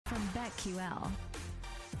from BetQL.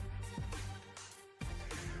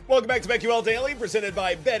 Welcome back to BetQL Daily, presented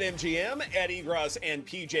by BetMGM. Ed Egros and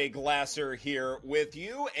PJ Glasser here with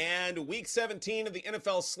you. And Week 17 of the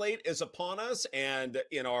NFL slate is upon us. And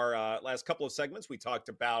in our last couple of segments, we talked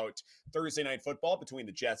about Thursday Night Football between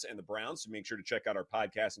the Jets and the Browns. So make sure to check out our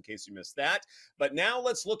podcast in case you missed that. But now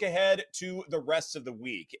let's look ahead to the rest of the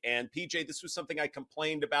week. And PJ, this was something I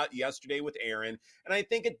complained about yesterday with Aaron. And I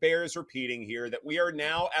think it bears repeating here that we are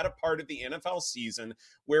now at a part of the NFL season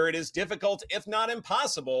where it is difficult, if not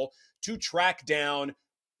impossible, to track down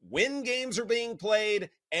when games are being played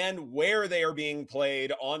and where they are being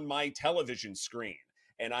played on my television screen.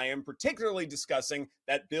 And I am particularly discussing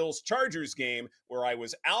that Bills-Chargers game where I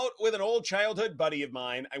was out with an old childhood buddy of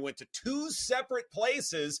mine. I went to two separate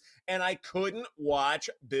places and I couldn't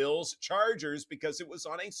watch Bills-Chargers because it was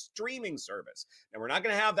on a streaming service. Now, we're not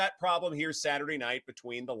going to have that problem here Saturday night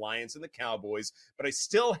between the Lions and the Cowboys, but I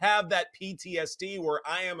still have that PTSD where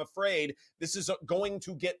I am afraid this is going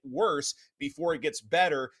to get worse before it gets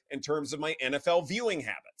better in terms of my NFL viewing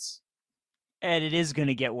habits. And it is going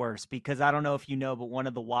to get worse because I don't know if you know, but one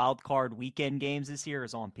of the wild card weekend games this year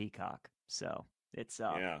is on Peacock. So it's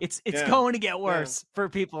going to get worse for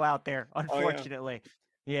people out there, unfortunately.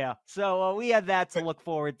 Yeah. So we have that to look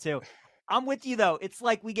forward to. I'm with you, though. It's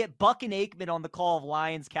like we get Buck and Aikman on the call of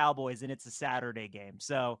Lions Cowboys, and it's a Saturday game.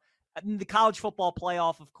 So the college football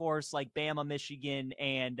playoff, of course, like Bama, Michigan,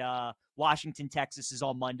 and Washington, Texas is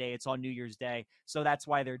on Monday. It's on New Year's Day. So that's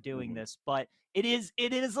why they're doing this. But it is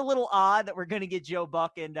a little odd that we're going to get Joe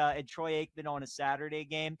Buck and Troy Aikman on a Saturday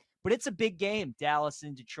game. But it's a big game, Dallas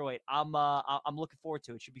and Detroit. I'm looking forward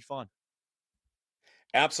to it. It should be fun.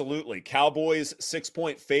 Absolutely. Cowboys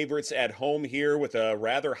 6-point favorites at home here with a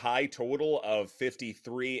rather high total of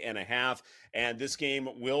 53.5. And this game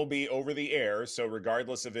will be over the air. So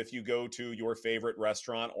regardless of if you go to your favorite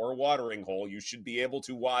restaurant or watering hole, you should be able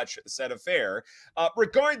to watch said affair.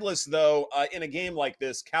 Regardless, though, in a game like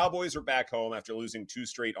this, Cowboys are back home after losing 2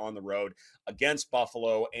 straight on the road against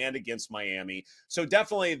Buffalo and against Miami. So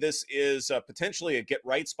definitely this is potentially a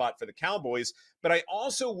get-right spot for the Cowboys. But I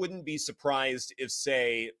also wouldn't be surprised if,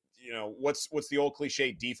 say, what's the old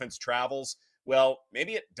cliche, defense travels? Well,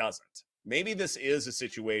 maybe it doesn't. Maybe this is a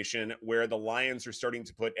situation where the Lions are starting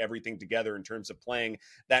to put everything together in terms of playing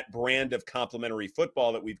that brand of complementary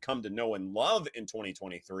football that we've come to know and love in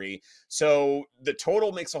 2023. So the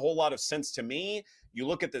total makes a whole lot of sense to me. You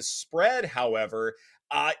look at the spread, however,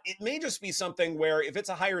 it may just be something where if it's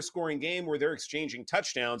a higher scoring game where they're exchanging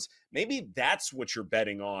touchdowns, maybe that's what you're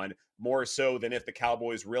betting on more so than if the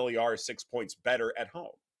Cowboys really are 6 points better at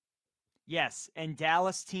home. Yes, and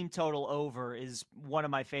Dallas team total over is one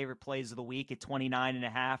of my favorite plays of the week at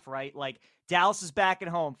 29.5, right? Like, Dallas is back at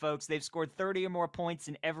home, folks. They've scored 30 or more points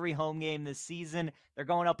in every home game this season. They're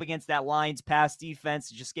going up against that Lions pass defense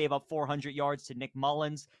that just gave up 400 yards to Nick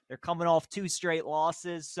Mullins. They're coming off 2 straight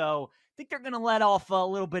losses, so I think they're going to let off a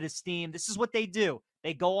little bit of steam. This is what they do.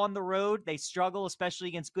 They go on the road. They struggle, especially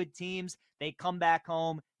against good teams. They come back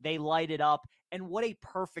home. They light it up. And what a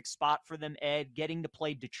perfect spot for them, Ed, getting to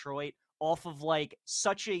play Detroit off of like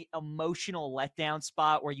such a emotional letdown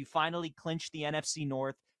spot where you finally clinch the NFC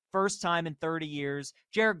North. First time in 30 years.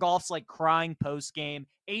 Jared Goff's like crying post-game.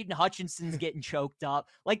 Aiden Hutchinson's getting choked up.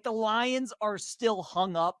 Like the Lions are still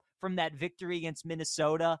hung up from that victory against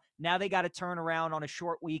Minnesota. Now they got to turn around on a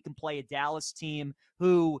short week and play a Dallas team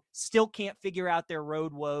who still can't figure out their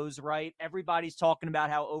road woes, right? Everybody's talking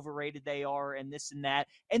about how overrated they are and this and that.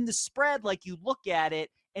 And the spread, like you look at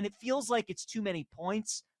it and it feels like it's too many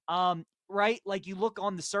points. Right? Like you look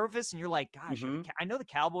on the surface and you're like, gosh, I know the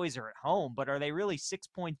Cowboys are at home, but are they really 6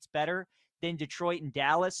 points better than Detroit and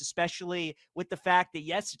Dallas, especially with the fact that,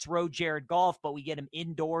 yes, it's road Jared Goff, but we get him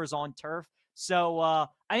indoors on turf. So I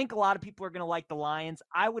think a lot of people are going to like the Lions.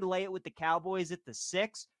 I would lay it with the Cowboys at the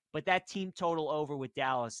 6, but that team total over with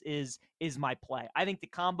Dallas is my play. I think the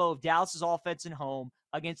combo of Dallas's offense and home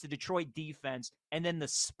against the Detroit defense and then the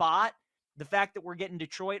spot, the fact that we're getting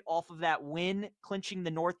Detroit off of that win, clinching the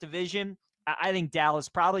North Division, I think Dallas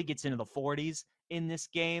probably gets into the 40s in this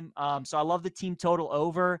game. So I love the team total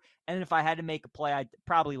over. And if I had to make a play, I'd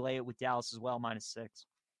probably lay it with Dallas as well, -6.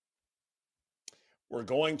 We're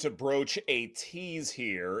going to broach a tease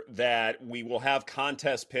here that we will have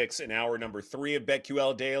contest picks in hour number 3 of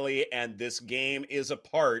BetQL Daily, and this game is a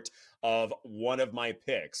part of one of my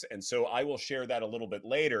picks. And so I will share that a little bit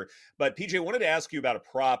later. But PJ, wanted to ask you about a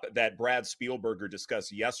prop that Brad Spielberger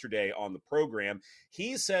discussed yesterday on the program.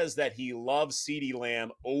 He says that he loves CeeDee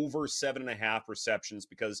Lamb over 7.5 receptions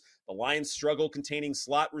because the Lions struggle containing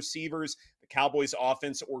slot receivers. The Cowboys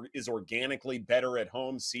offense is organically better at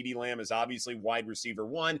home. CeeDee Lamb is obviously wide receiver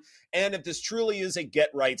one. And if this truly is a get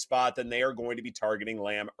right spot, then they are going to be targeting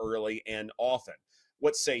Lamb early and often.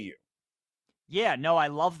 What say you? Yeah, no, I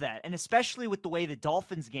love that. And especially with the way the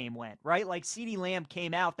Dolphins game went, right? Like CeeDee Lamb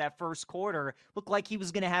came out that first quarter, looked like he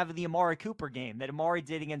was going to have the Amari Cooper game that Amari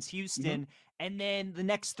did against Mm-hmm. Houston. And then the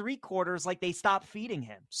next three quarters, like they stopped feeding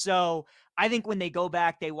him. So I think when they go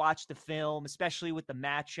back, they watch the film, especially with the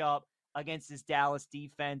matchup against this Dallas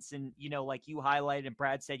defense. And, like you highlighted and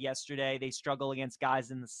Brad said yesterday, they struggle against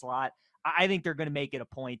guys in the slot. I think they're going to make it a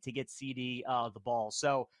point to get CD the ball.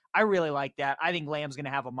 So I really like that. I think Lamb's going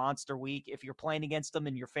to have a monster week. If you're playing against him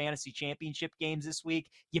in your fantasy championship games this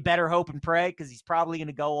week, you better hope and pray because he's probably going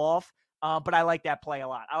to go off. But I like that play a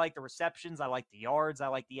lot. I like the receptions. I like the yards. I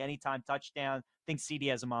like the anytime touchdown. I think CD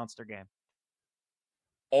has a monster game.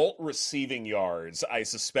 Alt receiving yards, I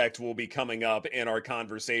suspect, will be coming up in our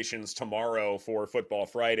conversations tomorrow for Football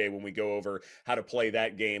Friday when we go over how to play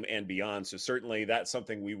that game and beyond. So certainly that's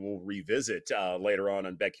something we will revisit later on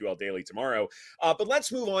BetQL Daily tomorrow. But let's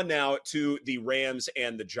move on now to the Rams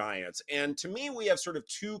and the Giants. And to me, we have sort of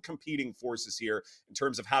two competing forces here in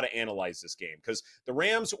terms of how to analyze this game, because the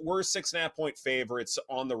Rams were 6.5-point favorites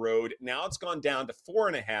on the road. Now it's gone down to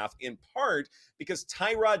 4.5, in part because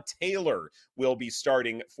Tyrod Taylor will be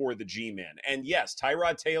starting for the G-Men. And yes,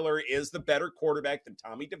 Tyrod Taylor is the better quarterback than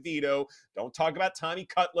Tommy DeVito. Don't talk about Tommy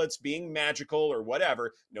Cutlets being magical or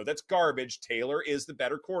whatever. No, that's garbage. Taylor is the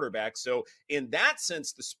better quarterback. So in that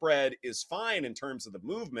sense, the spread is fine in terms of the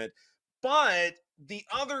movement. But the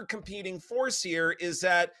other competing force here is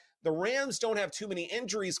that the Rams don't have too many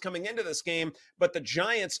injuries coming into this game, but the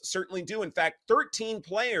Giants certainly do. In fact, 13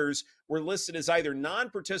 players were listed as either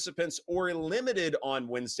non-participants or limited on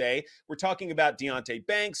Wednesday. We're talking about Deonte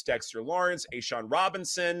Banks, Dexter Lawrence, Ashawn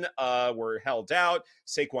Robinson were held out.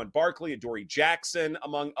 Saquon Barkley, Adoree Jackson,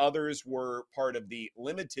 among others, were part of the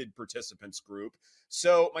limited participants group.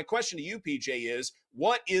 So my question to you, PJ, is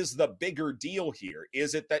what is the bigger deal here?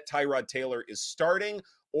 Is it that Tyrod Taylor is starting,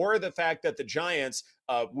 or the fact that the Giants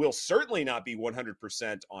will certainly not be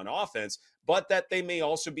 100% on offense, but that they may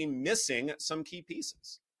also be missing some key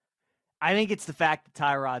pieces? I think it's the fact that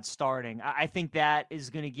Tyrod's starting. I think that is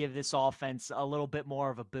going to give this offense a little bit more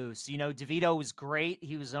of a boost. DeVito was great.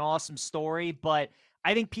 He was an awesome story, but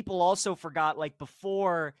I think people also forgot, like,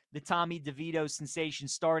 before the Tommy DeVito sensation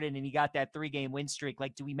started and he got that 3-game win streak,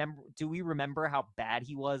 like, do we remember how bad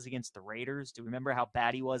he was against the Raiders? Do we remember how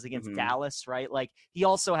bad he was against Dallas, right? Like, he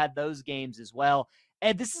also had those games as well.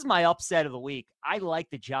 And this is my upset of the week. I like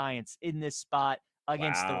the Giants in this spot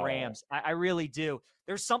against the Wow. Rams. I really do.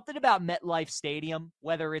 There's something about MetLife Stadium,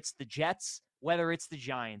 whether it's the Jets, whether it's the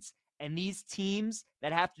Giants, and these teams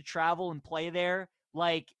that have to travel and play there,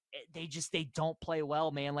 like, they don't play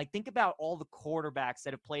well, man. Like, think about all the quarterbacks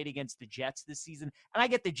that have played against the Jets this season. And I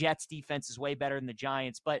get the Jets defense is way better than the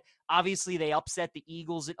Giants, but obviously they upset the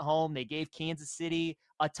Eagles at home. They gave Kansas City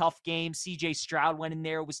a tough game. CJ Stroud went in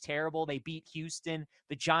there, was terrible. They beat Houston.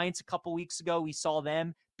 The Giants a couple weeks ago, we saw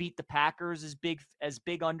them beat the Packers as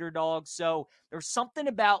big underdogs. So there's something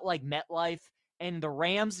about, like, MetLife and the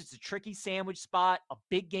Rams. It's a tricky sandwich spot. A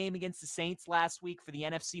big game against the Saints last week for the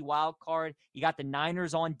NFC wild card. You got the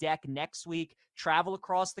Niners on deck next week. Travel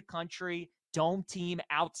across the country. Dome team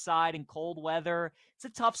outside in cold weather. It's a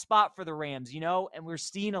tough spot for the Rams, and we're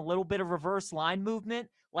seeing a little bit of reverse line movement.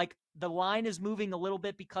 Like, the line is moving a little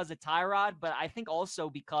bit because of Tyrod, but I think also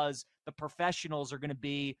because the professionals are going to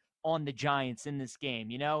be on the Giants in this game,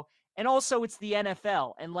 And also it's the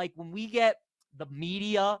NFL. And, like, when we get the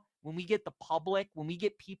media, when we get the public, when we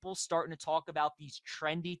get people starting to talk about these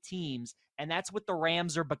trendy teams, and that's what the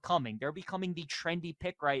Rams are becoming. They're becoming the trendy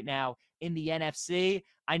pick right now in the NFC.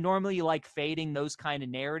 I normally like fading those kind of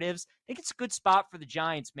narratives. I think it's a good spot for the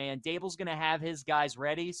Giants, man. Dable's going to have his guys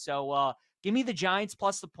ready. So give me the Giants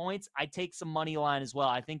plus the points. I'd take some money line as well.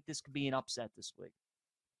 I think this could be an upset this week.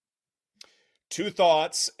 Two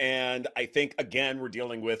thoughts, and I think, again, we're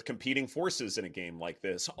dealing with competing forces in a game like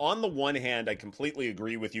this. On the one hand, I completely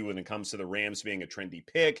agree with you when it comes to the Rams being a trendy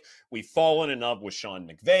pick. We've fallen in love with Sean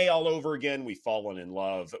McVay all over again. We've fallen in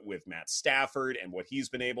love with Matt Stafford and what he's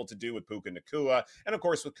been able to do with Puka Nacua. And, of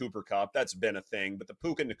course, with Cooper Kupp, that's been a thing. But the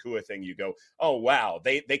Puka Nacua thing, you go, oh, wow,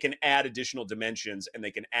 they can add additional dimensions and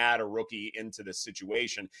they can add a rookie into this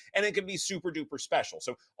situation. And it can be super duper special.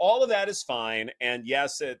 So all of that is fine. And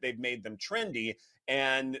yes, they've made them trendy.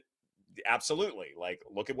 And absolutely, like,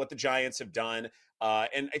 look at what the Giants have done.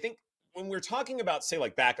 And I think when we're talking about, say,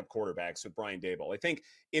 like, backup quarterbacks with Brian Daboll, I think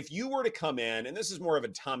if you were to come in, and this is more of a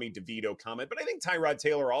Tommy DeVito comment, but I think Tyrod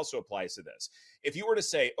Taylor also applies to this. If you were to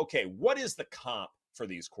say, okay, what is the comp for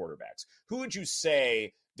these quarterbacks? Who would you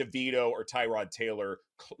say DeVito or Tyrod Taylor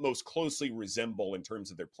most closely resemble in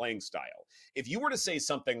terms of their playing style? If you were to say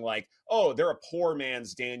something like, oh, they're a poor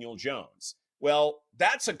man's Daniel Jones, well,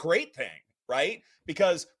 that's a great thing, right?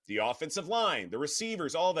 Because the offensive line, the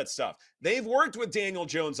receivers, all that stuff, they've worked with Daniel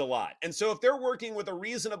Jones a lot. And so if they're working with a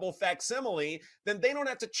reasonable facsimile, then they don't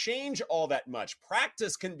have to change all that much.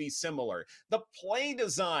 Practice can be similar. The play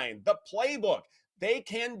design, the playbook, they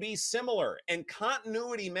can be similar. And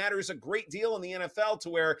continuity matters a great deal in the NFL,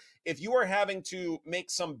 to where if you are having to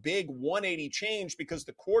make some big 180 change because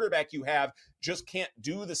the quarterback you have just can't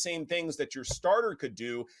do the same things that your starter could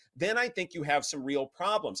do, then I think you have some real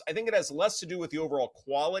problems. I think it has less to do with the overall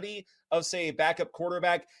quality of, say, a backup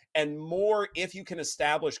quarterback, and more if you can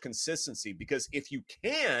establish consistency. Because if you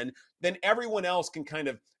can, then everyone else can kind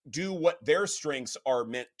of do what their strengths are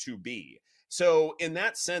meant to be. So in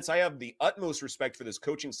that sense, I have the utmost respect for this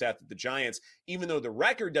coaching staff at the Giants, even though the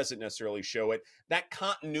record doesn't necessarily show it. That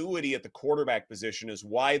continuity at the quarterback position is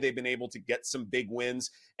why they've been able to get some big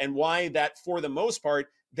wins, and why that, for the most part,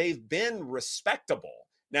 they've been respectable.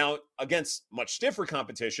 Now, against much stiffer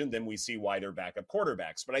competition, then we see why they're backup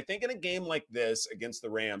quarterbacks. But I think in a game like this against the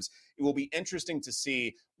Rams, it will be interesting to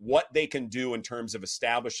see what they can do in terms of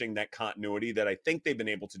establishing that continuity that I think they've been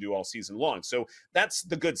able to do all season long. So that's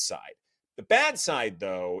the good side. The bad side,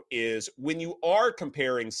 though, is when you are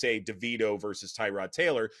comparing, say, DeVito versus Tyrod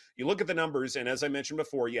Taylor, you look at the numbers, and as I mentioned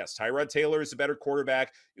before, yes, Tyrod Taylor is a better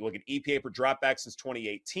quarterback. You look at EPA per dropback since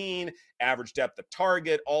 2018, average depth of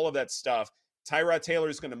target, all of that stuff. Tyrod Taylor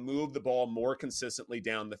is going to move the ball more consistently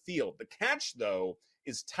down the field. The catch, though,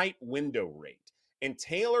 is tight window rate. And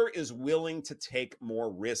Taylor is willing to take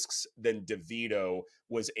more risks than DeVito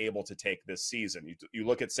was able to take this season. You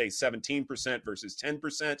look at, say, 17% versus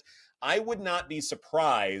 10%. I would not be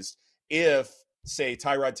surprised if, say,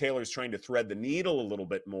 Tyrod Taylor is trying to thread the needle a little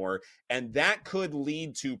bit more, and that could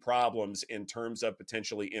lead to problems in terms of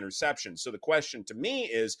potentially interceptions. So the question to me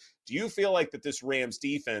is, do you feel like that this Rams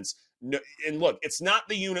defense, and look, it's not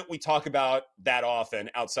the unit we talk about that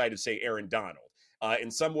often outside of, say, Aaron Donald.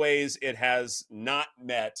 In some ways, it has not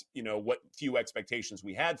met, what few expectations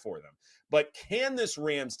we had for them. But can this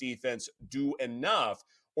Rams defense do enough,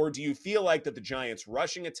 or do you feel like that the Giants'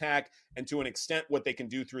 rushing attack, and to an extent what they can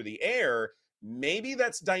do through the air, maybe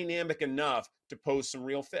that's dynamic enough to pose some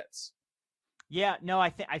real fits? Yeah, no,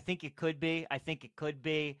 I think it could be. I think it could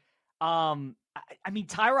be. I mean,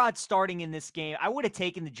 Tyrod starting in this game, I would have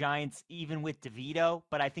taken the Giants even with DeVito,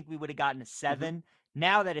 but I think we would have gotten a 7. Mm-hmm.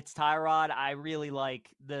 Now that it's Tyrod, I really like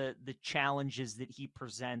the challenges that he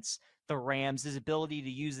presents the Rams, his ability to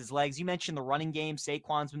use his legs. You mentioned the running game.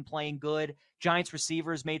 Saquon's been playing good. Giants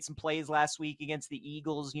receivers made some plays last week against the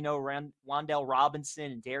Eagles, Wan'Dale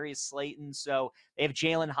Robinson and Darius Slayton. So they have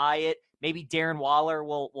Jalen Hyatt. Maybe Darren Waller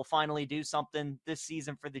will finally do something this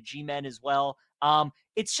season for the G-men as well.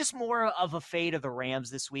 It's just more of a fate of the Rams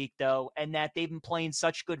this week, though, and that they've been playing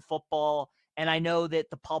such good football. And I know that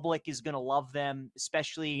the public is going to love them,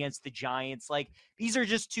 especially against the Giants. Like, these are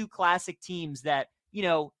just two classic teams that,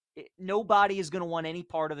 nobody is going to want any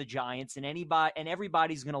part of the Giants, and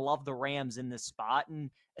everybody's going to love the Rams in this spot,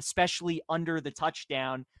 and especially under the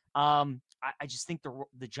touchdown. I just think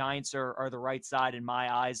the Giants are the right side in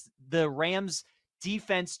my eyes. The Rams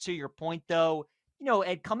defense, to your point, though,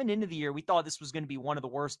 Ed, coming into the year, we thought this was going to be one of the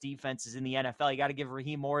worst defenses in the NFL. You got to give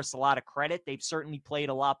Raheem Morris a lot of credit. They've certainly played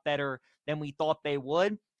a lot better than we thought they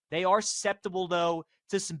would. They are susceptible, though,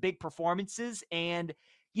 to some big performances. And,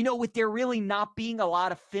 with there really not being a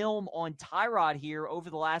lot of film on Tyrod here over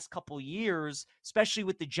the last couple of years, especially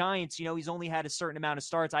with the Giants, he's only had a certain amount of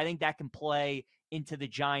starts. I think that can play into the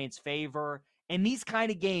Giants' favor. And these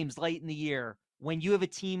kind of games late in the year, when you have a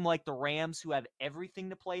team like the Rams who have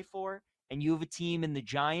everything to play for, and you have a team in the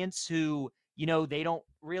Giants who, they don't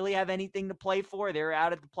really have anything to play for. They're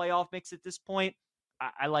out of the playoff mix at this point.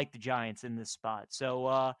 I like the Giants in this spot.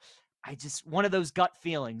 So one of those gut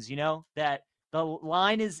feelings, that the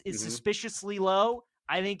line is Mm-hmm. suspiciously low.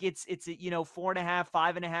 I think it's 4.5,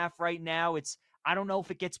 5.5 right now. I don't know if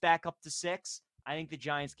it gets back up to 6. I think the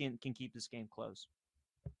Giants can keep this game close.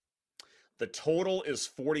 The total is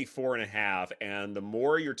 44.5. And the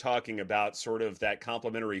more you're talking about sort of that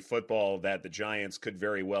complementary football that the Giants could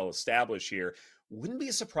very well establish here, wouldn't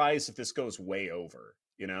be surprised if this goes way over,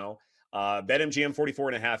 BetMGM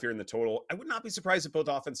 44.5 here in the total. I would not be surprised if both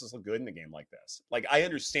offenses look good in a game like this. Like, I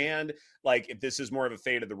understand, like, if this is more of a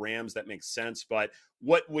fade of the Rams, that makes sense. But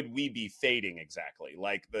what would we be fading exactly?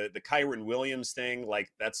 Like the Kyren Williams thing,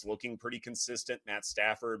 like, that's looking pretty consistent. Matt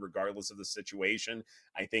Stafford, regardless of the situation,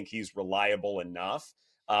 I think he's reliable enough.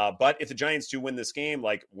 But if the Giants do win this game,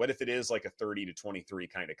 like, what if it is like a 30-23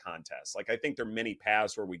 kind of contest? Like, I think there are many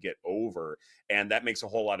paths where we get over, and that makes a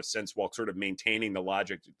whole lot of sense while sort of maintaining the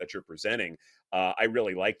logic that you're presenting. I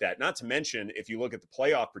really like that. Not to mention, if you look at the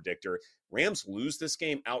playoff predictor, Rams lose this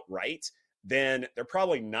game outright, then they're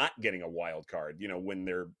probably not getting a wild card, when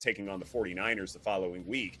they're taking on the 49ers the following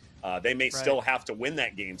week. They may still have to win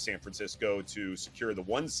that game, San Francisco, to secure the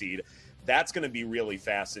 1 seed. That's going to be really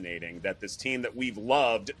fascinating, that this team that we've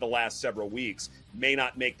loved the last several weeks may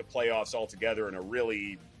not make the playoffs altogether in a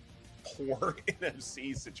really poor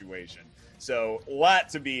NFC situation. So a lot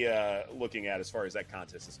to be looking at as far as that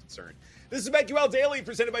contest is concerned. This is BetQL Daily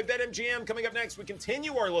presented by BetMGM. Coming up next, we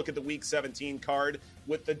continue our look at the Week 17 card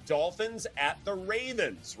with the Dolphins at the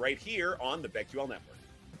Ravens right here on the BetQL Network.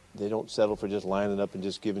 They don't settle for just lining up and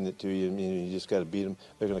just giving it to you. I mean, you just got to beat them.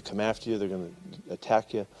 They're going to come after you. They're going to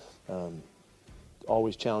attack you.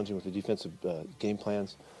 Always challenging with the defensive game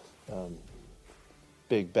plans.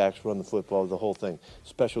 Big backs run the football, the whole thing.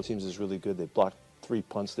 Special teams is really good. They blocked 3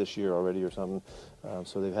 punts this year already or something.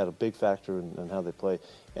 So they've had a big factor in how they play.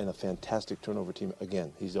 And a fantastic turnover team.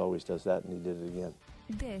 Again, he always does that, and he did it again.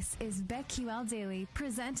 This is BetQL Daily,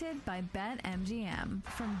 presented by BetMGM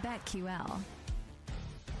from BetQL.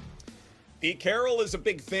 Pete Carroll is a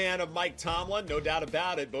big fan of Mike Tomlin, no doubt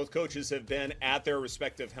about it. Both coaches have been at their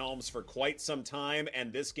respective helms for quite some time,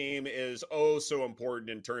 and this game is so important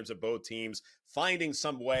in terms of both teams finding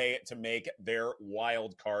some way to make their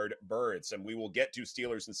wild card berths. And we will get to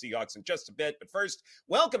Steelers and Seahawks in just a bit. But first,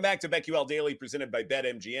 welcome back to BetQL Daily, presented by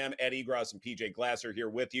BetMGM. Ed Egros and PJ Glasser here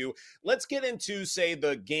with you. Let's get into, say,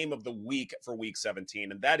 the game of the week for Week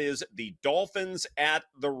 17, and that is the Dolphins at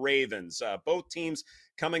the Ravens. Both teams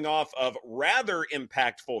coming off of rather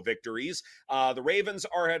impactful victories. The Ravens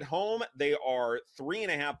are at home. They are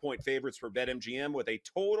 3.5-point favorites for BetMGM with a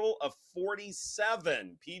total of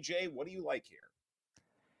 47. PJ, what do you like here?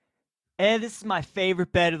 And this is my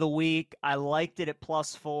favorite bet of the week. I liked it at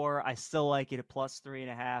 +4. I still like it at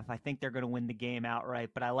 +3.5. I think they're going to win the game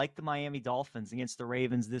outright, but I like the Miami Dolphins against the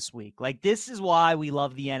Ravens this week. Like, this is why we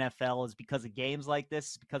love the NFL, is because of games like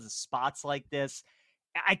this, because of spots like this.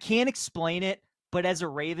 I can't explain it, but as a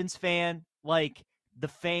Ravens fan, like, the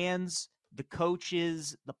fans, the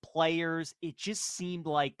coaches, the players, it just seemed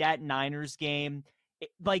like that Niners game,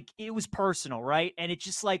 it was personal, right? And it's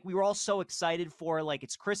just like we were all so excited for, like,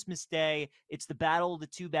 it's Christmas Day. It's the battle of the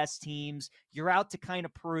two best teams. You're out to kind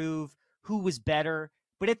of prove who was better.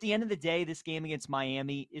 But at the end of the day, this game against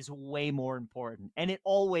Miami is way more important, and it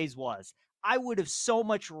always was. I would have so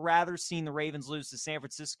much rather seen the Ravens lose to San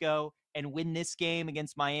Francisco and win this game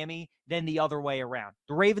against Miami than the other way around.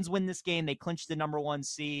 The Ravens win this game. They clinch the number 1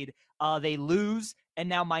 seed. They lose, and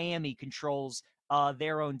now Miami controls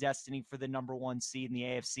their own destiny for the number 1 seed in the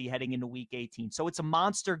AFC heading into Week 18. So it's a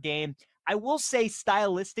monster game. I will say,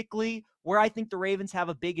 stylistically, where I think the Ravens have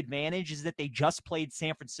a big advantage is that they just played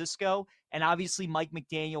San Francisco, and obviously Mike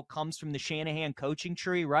McDaniel comes from the Shanahan coaching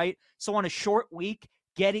tree, right? So on a short week,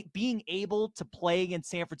 being able to play against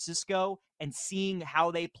San Francisco and seeing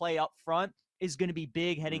how they play up front is going to be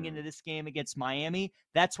big heading into this game against Miami.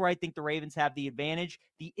 That's where I think the Ravens have the advantage.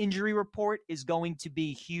 The injury report is going to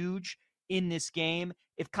be huge in this game.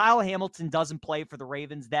 If Kyle Hamilton doesn't play for the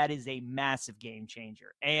Ravens, that is a massive game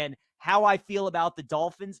changer. And how I feel about the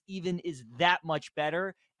Dolphins even is that much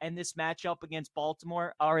better. And this matchup against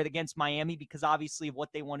Baltimore or against Miami, because obviously of what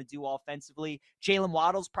they want to do offensively. Jalen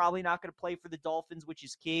Waddle's probably not going to play for the Dolphins, which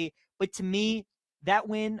is key. But to me, that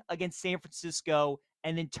win against San Francisco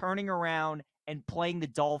and then turning around and playing the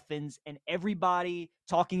Dolphins and everybody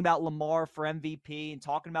talking about Lamar for MVP and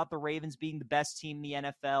talking about the Ravens being the best team in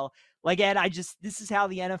the NFL. Like, Ed, this is how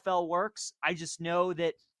the NFL works. I just know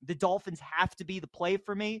that the Dolphins have to be the play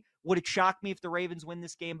for me. Would it shock me if the Ravens win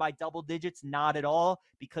this game by double digits? Not at all,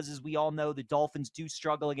 because as we all know, the Dolphins do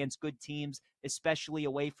struggle against good teams, especially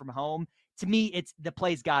away from home. To me, the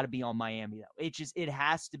play's got to be on Miami, though. It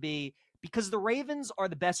has to be, because the Ravens are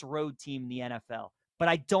the best road team in the NFL, but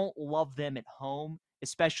I don't love them at home,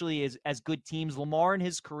 especially as good teams. Lamar in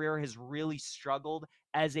his career has really struggled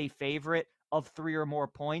as a favorite of 3 or more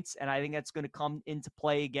points, and I think that's going to come into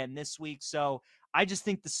play again this week. So I just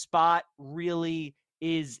think the spot really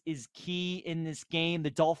is key in this game. The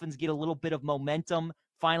Dolphins get a little bit of momentum,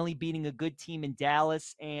 finally beating a good team in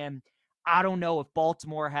Dallas, and I don't know if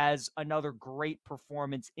Baltimore has another great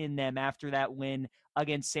performance in them after that win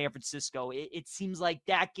against San Francisco. It seems like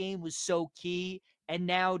that game was so key, and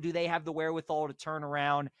now do they have the wherewithal to turn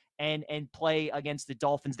around and play against the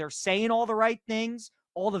Dolphins? They're saying all the right things.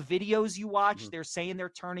 All the videos you watch, they're saying they're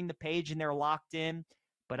turning the page and they're locked in.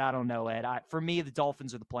 But I don't know, Ed. For me, the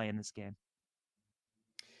Dolphins are the play in this game.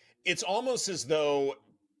 It's almost as though,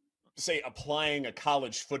 say, applying a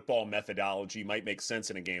college football methodology might make sense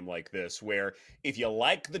in a game like this, where if you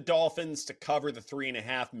like the Dolphins to cover the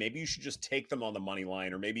 3.5, maybe you should just take them on the money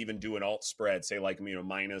line, or maybe even do an alt spread, say like,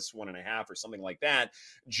 minus 1.5 or something like that,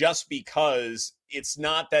 just because it's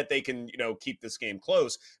not that they can, keep this game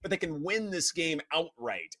close, but they can win this game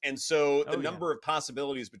outright. And so the number of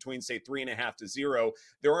possibilities between, say, 3.5 to 0,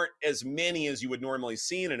 there aren't as many as you would normally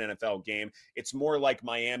see in an NFL game. It's more like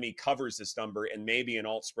Miami covers this number, and maybe an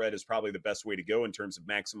alt spread is probably the best way to go in terms of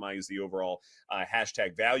maximize the overall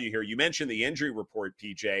hashtag value here. You mentioned the injury report,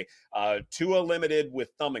 PJ. Tua limited with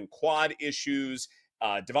thumb and quad issues.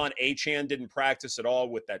 Devon Achane didn't practice at all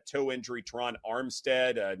with that toe injury. Teron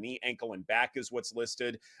Armstead, knee, ankle, and back is what's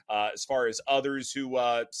listed. As far as others who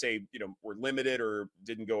were limited or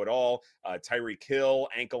didn't go at all, Tyreek Hill,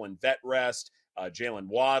 ankle and vet rest. Jalen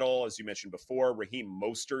Waddle, as you mentioned before, Raheem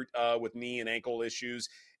Mostert with knee and ankle issues.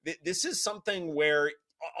 This is something where,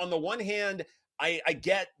 on the one hand, I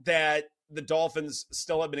get that the Dolphins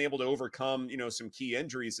still have been able to overcome, some key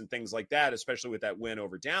injuries and things like that, especially with that win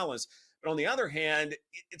over Dallas. But on the other hand,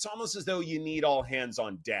 it's almost as though you need all hands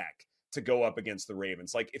on deck to go up against the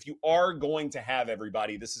Ravens. Like, if you are going to have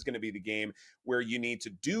everybody, this is going to be the game where you need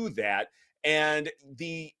to do that. And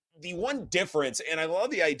the one difference, and I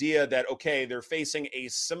love the idea that, okay, they're facing a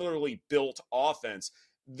similarly built offense.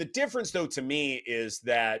 The difference, though, to me, is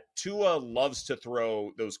that Tua loves to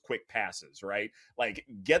throw those quick passes, right? Like,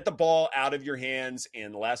 get the ball out of your hands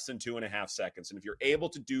in less than 2.5 seconds. And if you're able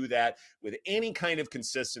to do that with any kind of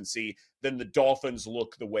consistency, then the Dolphins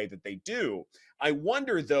look the way that they do. I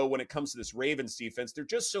wonder, though, when it comes to this Ravens defense, they're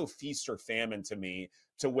just so feast or famine to me,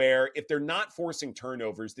 to where if they're not forcing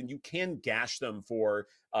turnovers, then you can gash them for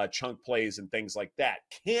chunk plays and things like that.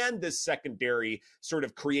 Can this secondary sort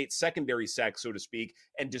of create secondary sacks, so to speak,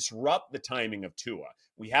 and disrupt the timing of Tua?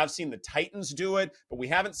 We have seen the Titans do it, but we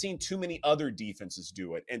haven't seen too many other defenses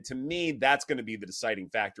do it. And to me, that's going to be the deciding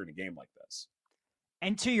factor in a game like this.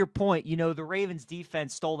 And to your point, the Ravens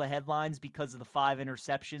defense stole the headlines because of the 5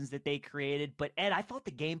 interceptions that they created. But Ed, I thought the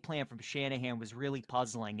game plan from Shanahan was really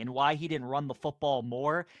puzzling, and why he didn't run the football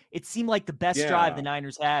more. It seemed like the best drive the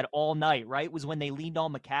Niners had all night, right, was when they leaned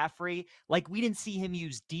on McCaffrey. Like, we didn't see him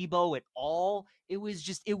use Debo at all. It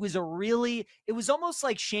was almost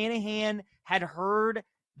like Shanahan had heard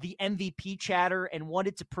the MVP chatter and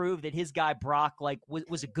wanted to prove that his guy Brock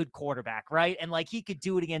was a good quarterback, right? And he could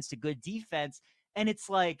do it against a good defense. And it's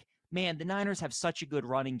like, man, the Niners have such a good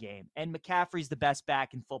running game, and McCaffrey's the best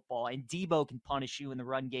back in football, and Debo can punish you in the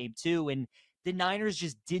run game too. And the Niners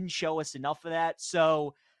just didn't show us enough of that.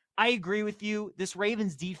 So I agree with you. This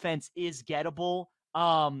Ravens defense is gettable.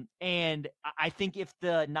 And I think if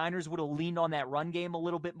the Niners would have leaned on that run game a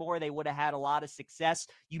little bit more, they would have had a lot of success.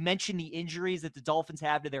 You mentioned the injuries that the Dolphins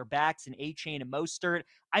have to their backs in Achane and Mostert.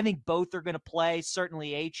 I think both are going to play,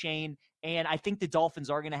 certainly Achane. And I think the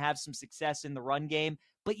Dolphins are going to have some success in the run game.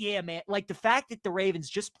 But yeah, man, the fact that the Ravens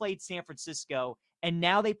just played San Francisco and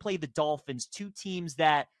now they play the Dolphins, two teams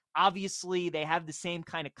that obviously they have the same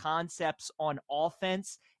kind of concepts on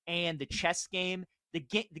offense and the chess game. The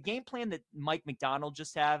game plan that Mike Macdonald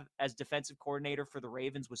just have as defensive coordinator for the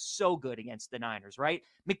Ravens was so good against the Niners, right?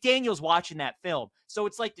 McDaniel's watching that film. So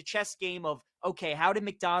it's like the chess game of, okay, how did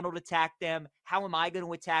Macdonald attack them? How am I going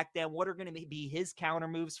to attack them? What are going to be his counter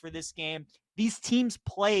moves for this game? These teams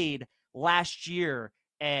played last year,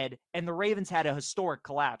 Ed, and the Ravens had a historic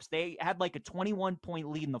collapse. They had a 21-point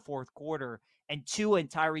lead in the fourth quarter, and Tua and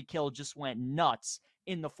Tyreek Hill just went nuts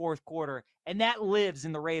in the fourth quarter. And that lives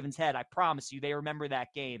in the Ravens' head. I promise you, they remember that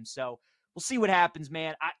game. So we'll see what happens,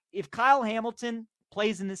 man. If Kyle Hamilton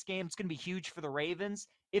plays in this game, it's going to be huge for the Ravens.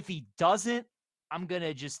 If he doesn't, I'm going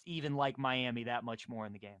to just even like Miami that much more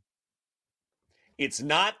in the game. It's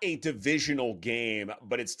not a divisional game,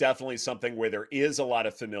 but it's definitely something where there is a lot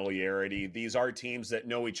of familiarity. These are teams that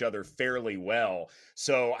know each other fairly well.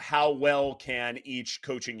 So how well can each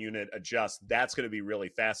coaching unit adjust? That's going to be really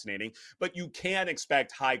fascinating. But you can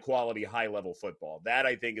expect high quality, high level football. That,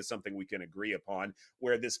 I think, is something we can agree upon,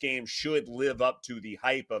 where this game should live up to the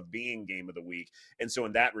hype of being game of the week. And so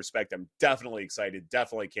in that respect, I'm definitely excited.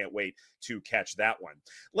 Definitely can't wait to catch that one.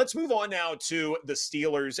 Let's move on now to the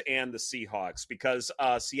Steelers and the Seahawks, because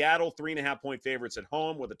Seattle 3.5-point favorites at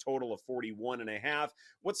home with a total of 41.5.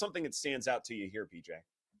 What's something that stands out to you here, PJ?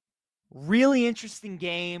 Really interesting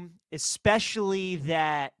game, especially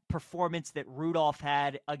that performance that Rudolph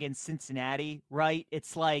had against Cincinnati, right?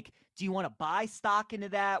 It's like, do you want to buy stock into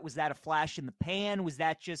that? Was that a flash in the pan? Was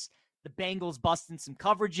that just the Bengals busting some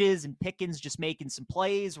coverages and Pickens just making some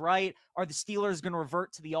plays, right? Are the Steelers going to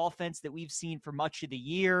revert to the offense that we've seen for much of the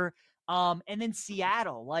year? And then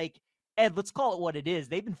Seattle, like, Ed, let's call it what it is.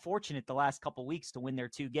 They've been fortunate the last couple weeks to win their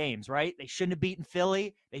 2 games, right? They shouldn't have beaten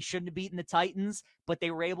Philly. They shouldn't have beaten the Titans, but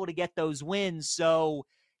they were able to get those wins. So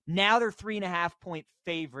now they're 3.5-point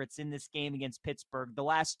favorites in this game against Pittsburgh. The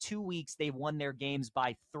last 2 weeks, they've won their games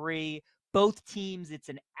by 3. Both teams, it's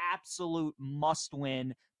an absolute must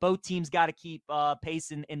win. Both teams got to keep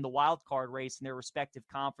pace in the wild card race in their respective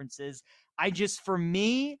conferences. For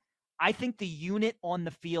me, I think the unit on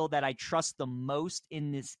the field that I trust the most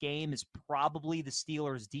in this game is probably the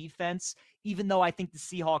Steelers' defense, even though I think the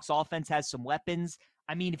Seahawks' offense has some weapons.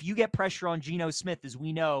 I mean, if you get pressure on Geno Smith, as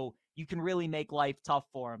we know, you can really make life tough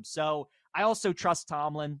for him. So I also trust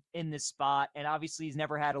Tomlin in this spot, and obviously he's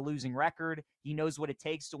never had a losing record. He knows what it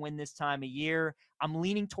takes to win this time of year. I'm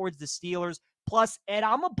leaning towards the Steelers. Plus, Ed,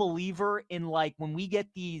 I'm a believer in, like, when we get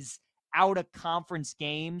these out of conference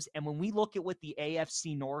games, and when we look at what the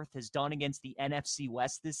AFC North has done against the NFC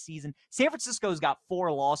West this season, San Francisco's got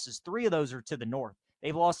 4 losses. 3 of those are to the North.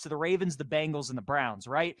 They've lost to the Ravens, the Bengals, and the Browns,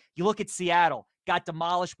 right? You look at Seattle, got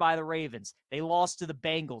demolished by the Ravens. They lost to the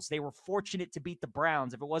Bengals. They were fortunate to beat the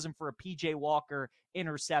Browns if it wasn't for a PJ Walker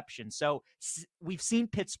interception. So we've seen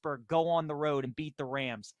Pittsburgh go on the road and beat the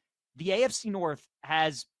Rams. The AFC North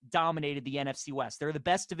has dominated the NFC West. They're the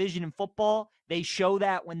best division in football. They show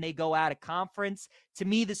that when they go out of conference. To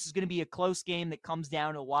me, this is going to be a close game that comes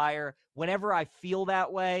down to a wire. Whenever I feel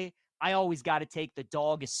that way, I always got to take the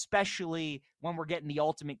dog, especially when we're getting the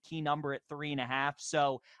ultimate key number at 3.5.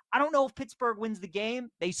 So I don't know if Pittsburgh wins the game.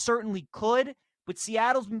 They certainly could, but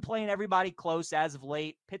Seattle's been playing everybody close as of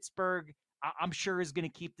late. Pittsburgh, I'm sure, is going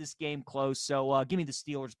to keep this game close. So give me the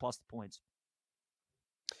Steelers plus the points.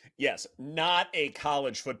 Yes, not a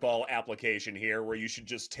college football application here where you should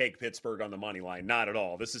just take Pittsburgh on the money line. Not at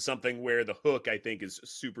all. This is something where the hook, I think, is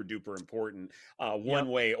super duper important one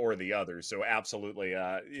way or the other. So absolutely,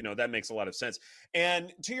 that makes a lot of sense.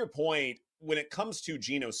 And to your point, when it comes to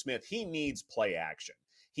Geno Smith, he needs play action.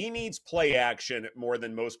 He needs play action more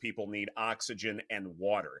than most people need oxygen and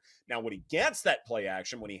water. Now, when he gets that play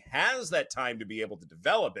action, when he has that time to be able to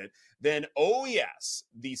develop it, then, oh yes,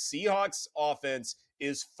 the Seahawks offense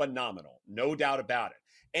is phenomenal. No doubt about it.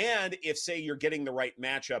 And if, say, you're getting the right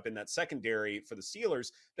matchup in that secondary for the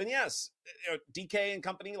Steelers, then yes, DK and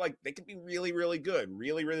company, like, they could be really, really good,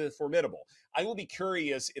 really, really formidable. I will be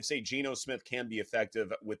curious if, say, Geno Smith can be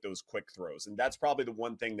effective with those quick throws. And that's probably the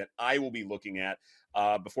one thing that I will be looking at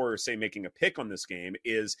before, say, making a pick on this game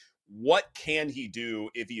is what can he do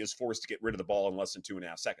if he is forced to get rid of the ball in less than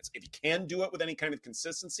 2.5 seconds? If he can do it with any kind of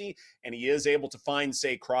consistency and he is able to find,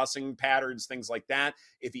 say, crossing patterns, things like that,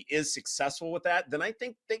 if he is successful with that, then I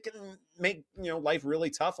think they can make, life really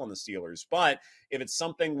tough on the Steelers. But if it's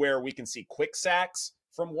something where we can see quick sacks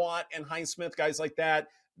from Watt and Highsmith, guys like that,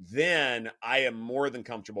 then I am more than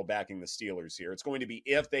comfortable backing the Steelers here. It's going to be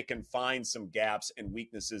if they can find some gaps and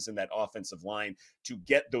weaknesses in that offensive line to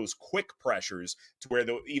get those quick pressures to where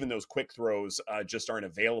even those quick throws just aren't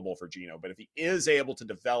available for Geno. But if he is able to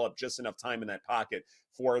develop just enough time in that pocket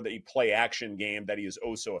for the play action game that he is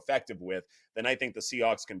oh so effective with, then I think the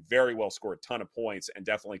Seahawks can very well score a ton of points and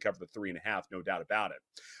definitely cover the 3.5, no doubt about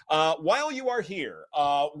it. While you are here,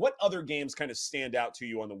 what other games kind of stand out to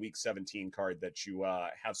you on the Week 17 card that you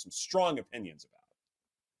have some strong opinions about?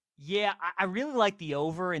 Yeah, I really like the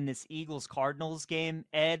over in this Eagles-Cardinals game,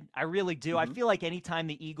 Ed. I really do. I feel like anytime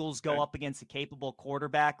the Eagles go up against a capable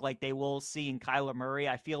quarterback like they will see in Kyler Murray,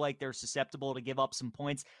 I feel like they're susceptible to give up some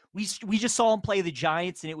points. We just saw them play the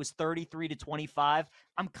Giants, and it was 33-25.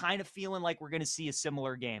 I'm kind of feeling like we're going to see a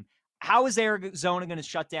similar game. How is Arizona going to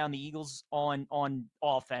shut down the Eagles on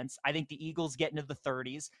offense? I think the Eagles get into the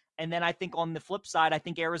 30s. And then I think on the flip side, I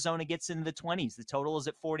think Arizona gets into the 20s. The total is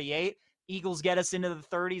at 48. Eagles get us into the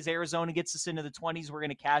 30s. Arizona gets us into the 20s. We're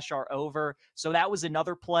going to cash our over. So that was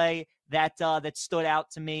another play that stood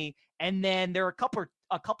out to me. And then there are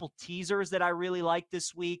a couple teasers that I really like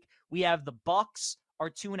this week. We have the Bucks are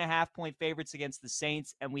 2.5-point favorites against the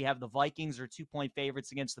Saints, and we have the Vikings are 2-point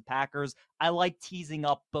favorites against the Packers. I like teasing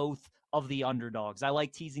up both of the underdogs. I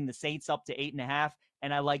like teasing the Saints up to 8.5,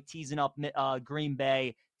 and I like teasing up Green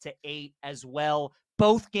Bay to 8 as well.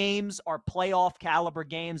 Both games are playoff caliber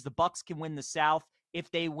games. The Bucks can win the South if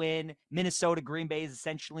they win. Minnesota, Green Bay is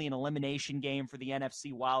essentially an elimination game for the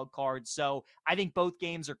NFC wild card. So I think both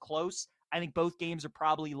games are close. I think both games are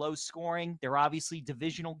probably low scoring. They're obviously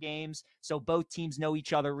divisional games, so both teams know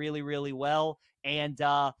each other really, really well. And,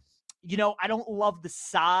 I don't love the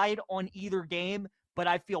side on either game, but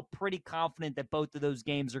I feel pretty confident that both of those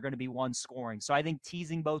games are going to be one scoring. So I think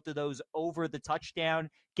teasing both of those over the touchdown,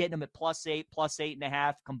 getting them at +8,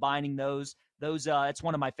 +8.5, combining those, it's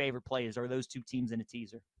one of my favorite plays, are those two teams in a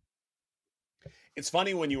teaser. It's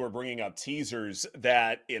funny when you were bringing up teasers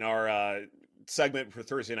that in our segment for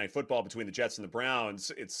Thursday Night Football between the Jets and the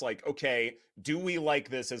Browns, it's like, okay, do we like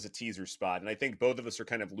this as a teaser spot? And I think both of us are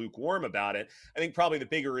kind of lukewarm about it. I think probably the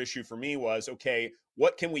bigger issue for me was, okay,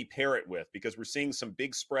 what can we pair it with? Because we're seeing some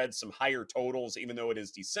big spreads, some higher totals, even though it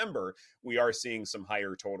is December, we are seeing some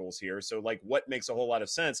higher totals here. So, like, what makes a whole lot of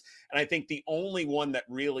sense? And I think the only one that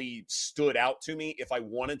really stood out to me, if I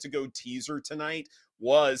wanted to go teaser tonight,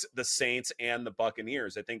 was the Saints and the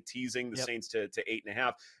Buccaneers. I think teasing the Saints to 8.5.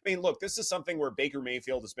 I mean, look, this is something where Baker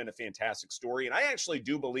Mayfield has been a fantastic story. And I actually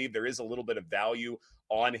do believe there is a little bit of value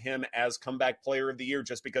on him as comeback player of the year,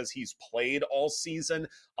 just because he's played all season,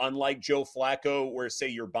 unlike Joe Flacco, where say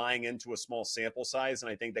you're buying into a small sample size.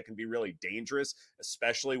 And I think that can be really dangerous,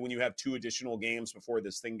 especially when you have 2 additional games before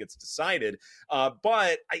this thing gets decided.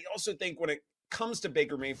 But I also think when it comes to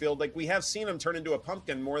Baker Mayfield, like, we have seen him turn into a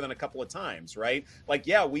pumpkin more than a couple of times, right? Like,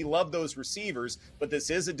 yeah, we love those receivers, but this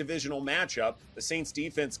is a divisional matchup. The Saints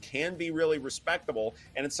defense can be really respectable,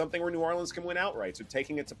 and it's something where New Orleans can win outright. So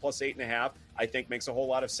taking it to plus 8.5, I think makes a whole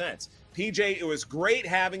lot of sense. PJ, it was great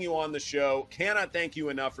having you on the show. Cannot thank you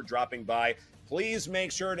enough for dropping by. Please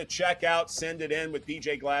make sure to check out Send It In with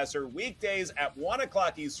PJ Glasser weekdays at 1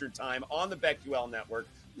 o'clock Eastern Time on the BetQL Network.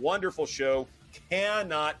 Wonderful show.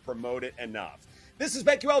 Cannot promote it enough. This is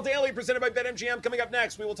BetQL Daily presented by BetMGM. Coming up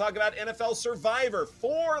next, we will talk about NFL Survivor.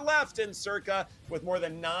 4 left in Circa with more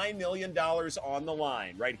than $9 million on the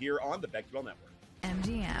line right here on the BetQL Network.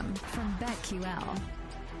 MGM from BetQL.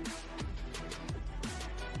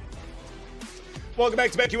 Welcome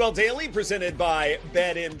back to BetQL Daily, presented by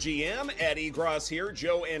BetMGM. Eddie Gross here.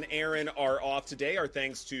 Joe and Aaron are off today. Our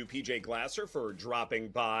thanks to PJ Glasser for dropping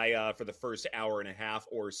by for the first hour and a half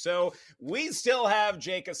or so. We still have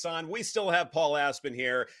Jake Hassan. We still have Paul Aspen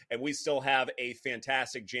here, and we still have a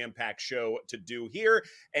fantastic jam-packed show to do here.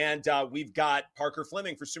 And we've got Parker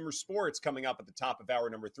Fleming for Sumer Sports coming up at the top of hour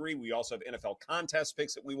number 3. We also have NFL contest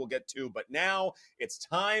picks that we will get to. But now it's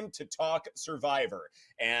time to talk Survivor.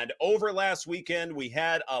 And over last weekend, we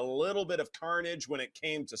had a little bit of carnage when it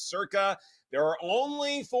came to Circa. There are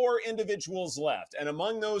only 4 individuals left. And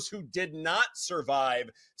among those who did not survive,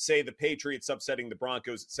 say the Patriots upsetting the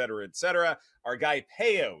Broncos, et cetera, our guy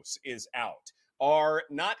Payos is out. Our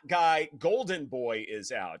not guy Golden Boy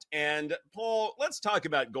is out. And Paul, let's talk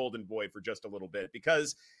about Golden Boy for just a little bit,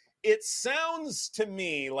 because it sounds to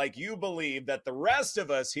me like you believe that the rest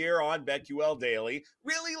of us here on BetQL Daily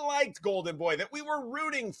really liked Golden Boy, that we were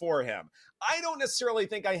rooting for him. I don't necessarily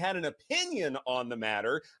think I had an opinion on the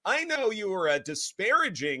matter. I know you were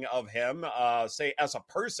disparaging of him, say, as a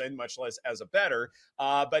person, much less as a bettor,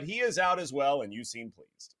 but he is out as well, and you seem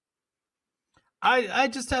pleased. I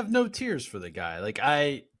just have no tears for the guy. Like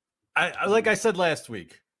I said last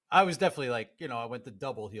week, I was definitely like, I went the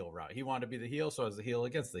double heel route. He wanted to be the heel, so I was the heel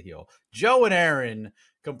against the heel. Joe and Aaron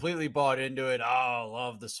completely bought into it. Oh,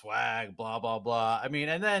 love the swag, blah, blah, blah.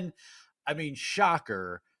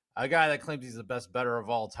 Shocker. A guy that claims he's the best bettor of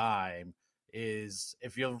all time is,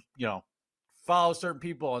 if you follow certain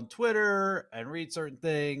people on Twitter and read certain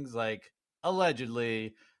things, like,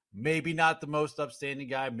 allegedly, maybe not the most upstanding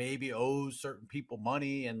guy, maybe owes certain people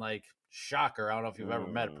money, and, like, shocker, I don't know if you've ever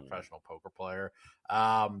met a professional poker player.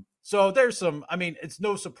 So there's some, it's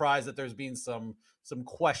no surprise that there's been some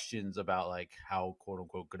questions about, like, how quote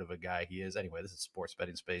unquote good of a guy he is. Anyway, this is sports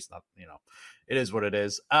betting space, not, it is what it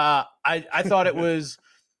is. I thought it was,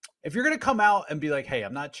 if you're going to come out and be like, hey,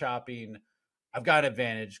 I'm not chopping, I've got an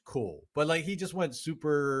advantage, cool. But, like, he just went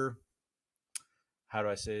super, how do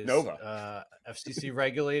I say this? Nova. FCC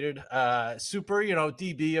regulated, super,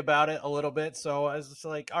 DB about it a little bit. So I was just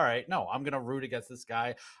like, all right, no, I'm going to root against this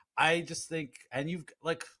guy. I just think, and you've,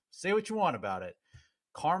 like, say what you want about it,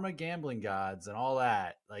 karma, gambling gods and all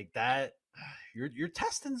that, like that, you're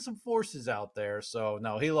testing some forces out there. So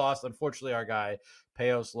no, he lost. Unfortunately, our guy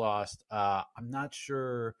Payos lost. I'm not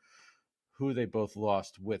sure who they both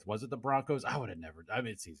lost with. Was it the Broncos? I would have never,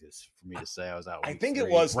 it's easiest for me to say I was out. I think it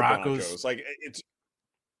was Broncos. The Broncos. Like, it's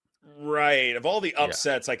right. Of all the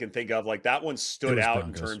upsets I can think of, like, that one stood out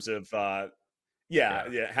Broncos. In terms of,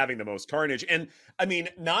 having the most carnage. And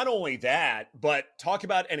not only that, but talk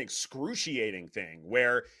about an excruciating thing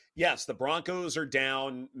where, yes, the Broncos are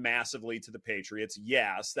down massively to the Patriots.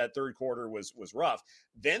 Yes, that third quarter was rough.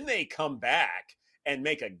 Then they come back and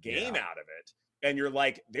make a game out of it. And you're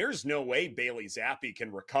like, there's no way Bailey Zappi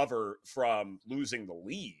can recover from losing the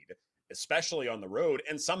lead, especially on the road.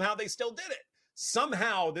 And somehow they still did it.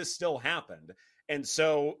 Somehow this still happened. And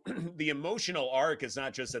so the emotional arc is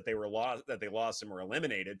not just that they lost and were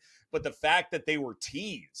eliminated, but the fact that they were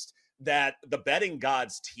teased, that the betting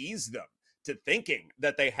gods teased them, to thinking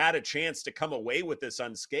that they had a chance to come away with this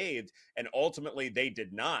unscathed, and ultimately they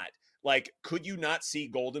did not. Like, could you not see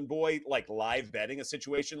Golden Boy like live betting a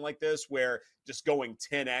situation like this where just going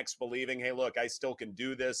 10x, believing, hey, look, I still can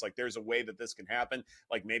do this. Like, there's a way that this can happen.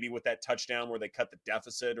 Like maybe with that touchdown where they cut the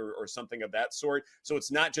deficit or something of that sort. So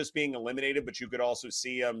it's not just being eliminated, but you could also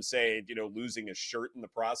see him say, losing a shirt in the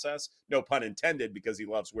process. No pun intended, because he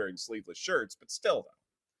loves wearing sleeveless shirts, but still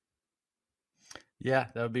though. Yeah,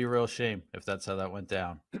 that would be a real shame if that's how that went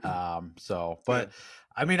down. But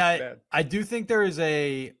I mean, I do think there is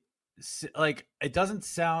it doesn't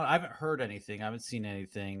sound, I haven't heard anything. I haven't seen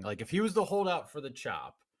anything. Like if he was the holdout for the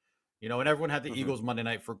chop, and everyone had the Eagles Monday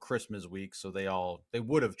night for Christmas week. So they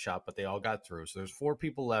would have chopped, but they all got through. So there's 4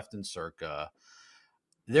 people left in Circa.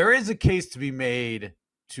 There is a case to be made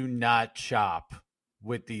to not chop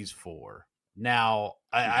with these 4. Now,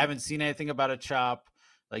 I haven't seen anything about a chop.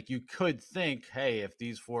 Like you could think, hey, if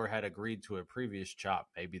these 4 had agreed to a previous chop,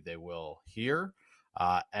 maybe they will here.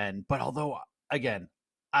 But although, again,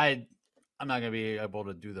 I'm not going to be able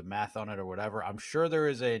to do the math on it or whatever. I'm sure there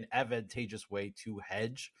is an advantageous way to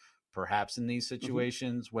hedge, perhaps in these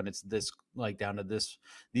situations when it's this like down to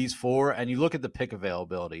these 4, and you look at the pick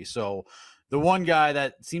availability. So the one guy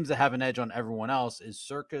that seems to have an edge on everyone else is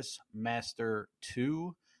Circus Master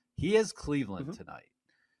 2. He has Cleveland tonight.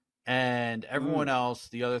 And everyone else,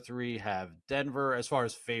 the other 3 have Denver as far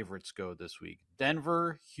as favorites go this week.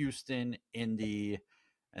 Denver, Houston, Indy,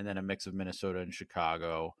 and then a mix of Minnesota and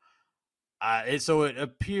Chicago. So it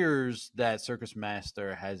appears that Circus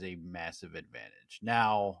Master has a massive advantage.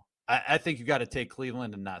 Now, I think you got to take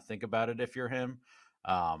Cleveland and not think about it if you're him.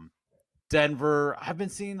 Denver, I've been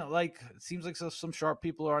seeing it seems like some sharp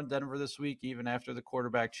people are on Denver this week, even after the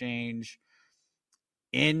quarterback change.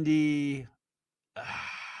 Indy,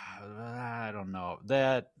 I don't know.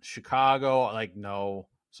 That Chicago, no,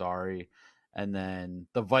 sorry. And then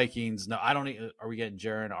the Vikings, no, I don't even, are we getting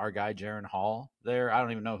our guy Jaron Hall there? I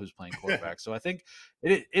don't even know who's playing quarterback. So I think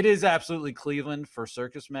it is absolutely Cleveland for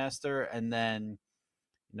Circus Master. And then,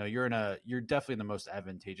 you're definitely in the most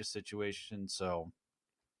advantageous situation. So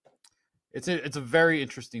it's a very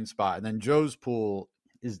interesting spot. And then Joe's pool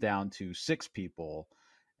is down to 6 people.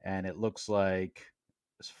 And it looks like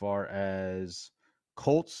as far as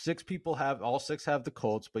Colts, 6 people all 6 have the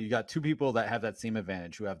Colts, but you got 2 people that have that same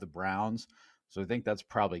advantage who have the Browns. So I think that's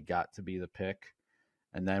probably got to be the pick.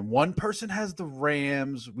 And then 1 person has the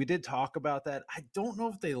Rams. We did talk about that. I don't know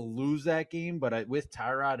if they lose that game, but with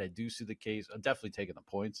Tyrod, I do see the case. I'm definitely taking the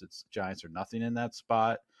points. It's Giants or nothing in that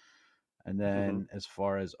spot. And then as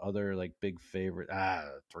far as other big favorite,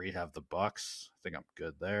 3 have the Bucks. I think I'm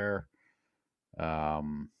good there.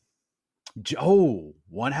 1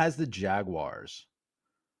 has the Jaguars.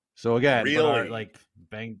 So again, really,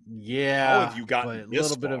 bang, yeah. How have you gotten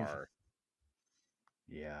this far?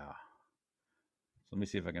 Yeah. So let me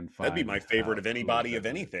see if I can find. That'd be my favorite of anybody of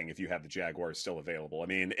anything if you have the Jaguars still available. I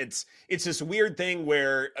mean, it's this weird thing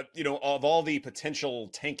where of all the potential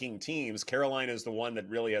tanking teams, Carolina is the one that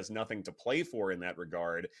really has nothing to play for in that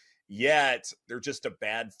regard. Yet they're just a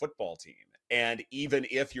bad football team. And even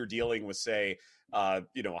if you're dealing with, say, a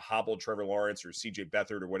hobbled Trevor Lawrence or CJ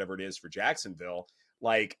Beathard or whatever it is for Jacksonville,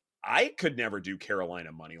 I could never do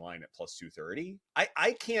Carolina money line at plus 230.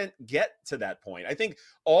 I can't get to that point. I think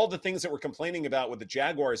all the things that we're complaining about with the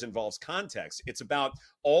Jaguars involves context. It's about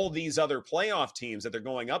all these other playoff teams that they're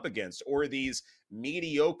going up against, or these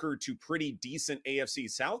mediocre to pretty decent AFC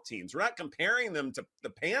South teams. We're not comparing them to the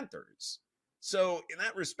Panthers. So in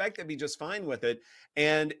that respect, I'd be just fine with it.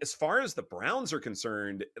 And as far as the Browns are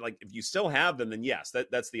concerned, if you still have them, then yes,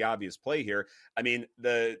 that's the obvious play here. I mean,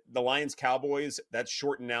 the Lions Cowboys, that's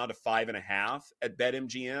shortened now to 5.5 at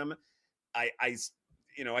BetMGM. I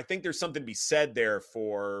think there's something to be said there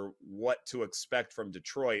for what to expect from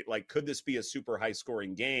Detroit. Could this be a super high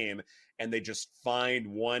scoring game and they just find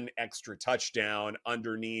 1 extra touchdown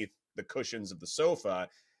underneath the cushions of the sofa?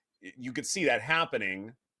 You could see that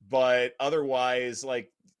happening. But otherwise,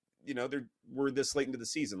 we're this late into the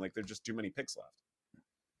season. There's just too many picks left.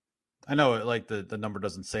 I know, the number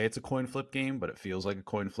doesn't say it's a coin flip game, but it feels like a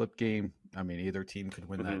coin flip game. I mean, either team could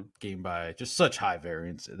win that game by just such high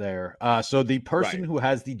variance there. So the person who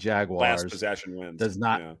has the Jaguars last possession wins does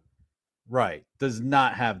not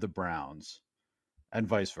have the Browns, and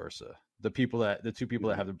vice versa. The 2 people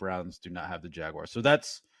that have the Browns do not have the Jaguars.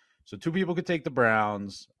 So 2 people could take the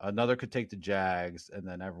Browns, another could take the Jags, and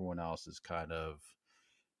then everyone else is kind of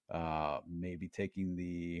maybe taking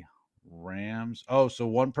the Rams. Oh, so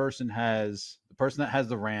the person that has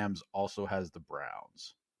the Rams also has the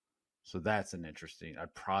Browns. So that's an interesting.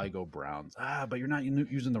 I'd probably go Browns. But you're not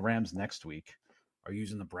using the Rams next week. are you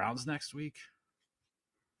using the Browns next week?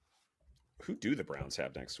 Who do the Browns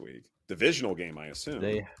have next week? Divisional game, I assume.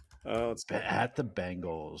 They it's at the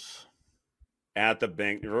Bengals. At the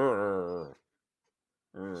bank.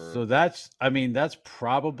 So that's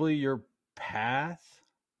probably your path.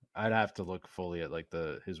 I'd have to look fully at like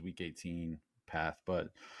his week 18 path, but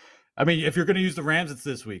I mean, if you're going to use the Rams, it's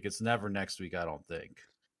this week. It's never next week, I don't think.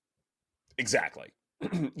 Exactly.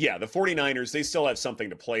 Yeah, the 49ers, they still have something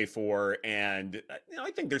to play for, and I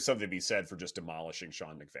think there's something to be said for just demolishing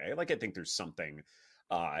Sean McVay. Like, I think there's something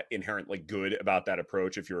inherently good about that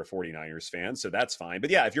approach if you're a 49ers fan, so that's fine. But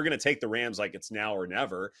yeah, if you're going to take the Rams, like, it's now or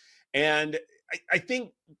never. And I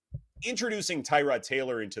think introducing Tyrod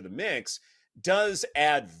Taylor into the mix does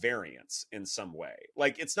add variance in some way.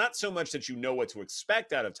 Like, it's not so much that you know what to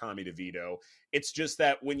expect out of Tommy DeVito. It's just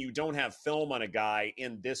that when you don't have film on a guy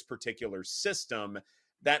in this particular system,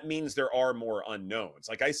 that means there are more unknowns.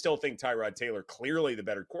 Like, I still think Tyrod Taylor clearly the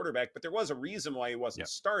better quarterback, but there was a reason why he wasn't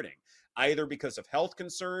starting, either because of health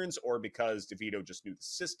concerns or because DeVito just knew the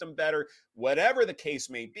system better. Whatever the case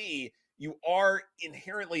may be, you are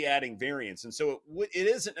inherently adding variance. And so it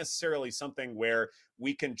isn't necessarily something where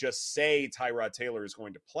we can just say Tyrod Taylor is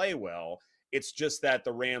going to play well. It's just that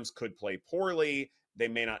the Rams could play poorly. They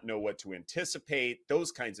may not know what to anticipate,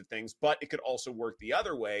 those kinds of things. But it could also work the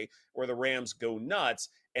other way, where the Rams go nuts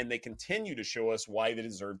and they continue to show us why they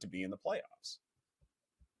deserve to be in the playoffs.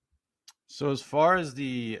 So as far as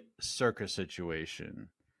the circus situation,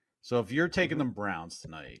 so if you're taking them Browns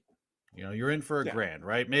tonight, you're in for a grand,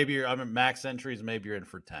 right? Maybe I'm at max entries. Maybe you're in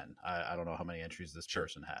for 10. I don't know how many entries this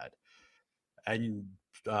person had. And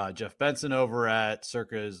Jeff Benson over at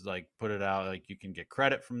Circa is like, put it out, like, you can get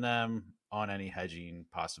credit from them on any hedging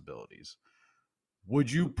possibilities.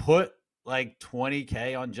 Would you put like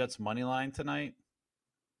 20K on Jets money line tonight?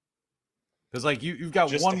 Because like you've got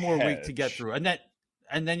just one more week to get through,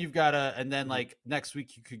 and then you've got like next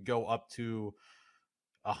week you could go up to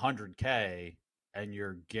 100K. And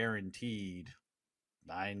you're guaranteed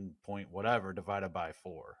 9 point whatever divided by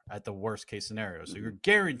 4 at the worst case scenario. So you're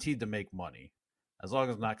guaranteed to make money, as long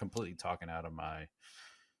as I'm not completely talking out of my,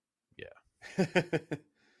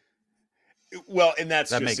 Well, and that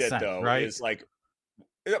just makes it sense, though, right? is like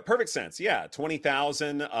perfect sense. Yeah.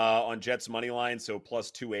 20,000 on Jets money line. So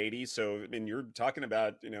plus 280. So, I mean, you're talking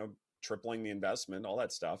about, tripling the investment, all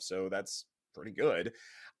that stuff. So that's pretty good.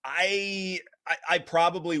 I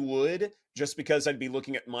probably would, just because I'd be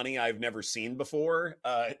looking at money I've never seen before,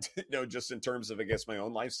 just in terms of, I guess, my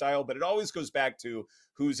own lifestyle. But it always goes back to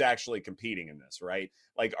who's actually competing in this, right?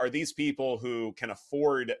 Like, are these people who can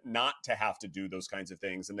afford not to have to do those kinds of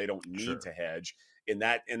things and they don't need to hedge? In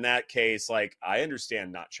that case, like, I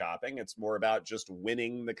understand not chopping. It's more about just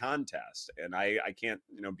winning the contest. And I can't,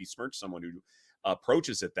 besmirch someone who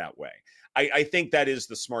approaches it that way. I think that is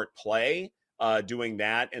the smart play. Doing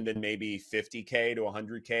that, and then maybe 50K to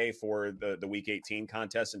 100K for the week 18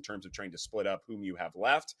 contest in terms of trying to split up whom you have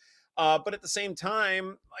left. But at the same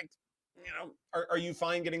time, like, are you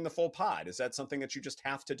fine getting the full pot? Is that something that you just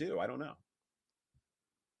have to do? I don't know.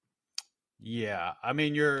 Yeah. I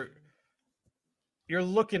mean, you're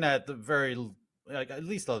looking at the very, like, at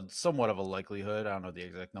least somewhat of a likelihood, I don't know the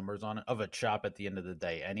exact numbers on it, of a chop at the end of the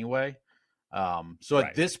day anyway. So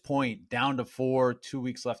at this point, down to 2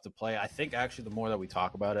 weeks left to play, I think actually the more that we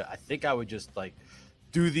talk about it, I think I would just like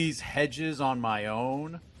do these hedges on my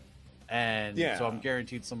own. And so I'm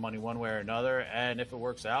guaranteed some money one way or another. And if it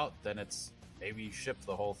works out, then it's maybe you ship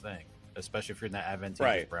the whole thing, especially if you're in that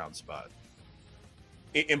advantageous Brown spot.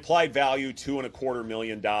 Implied value $2.25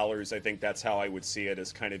 million. I think that's how I would see it,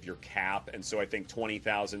 as kind of your cap. And so I think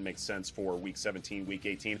 20,000 makes sense for week 17, week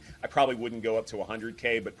 18. I probably wouldn't go up to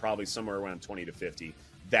 100K, but probably somewhere around 20 to 50.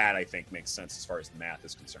 That I think makes sense as far as the math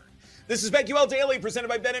is concerned. This is BetQL Daily presented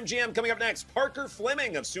by BetMGM. Coming up next, Parker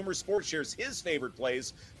Fleming of Sumer Sports shares his favorite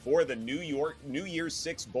plays for the New Year's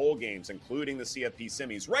 6 bowl games, including the CFP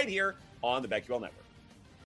semis, right here on the BetQL Network.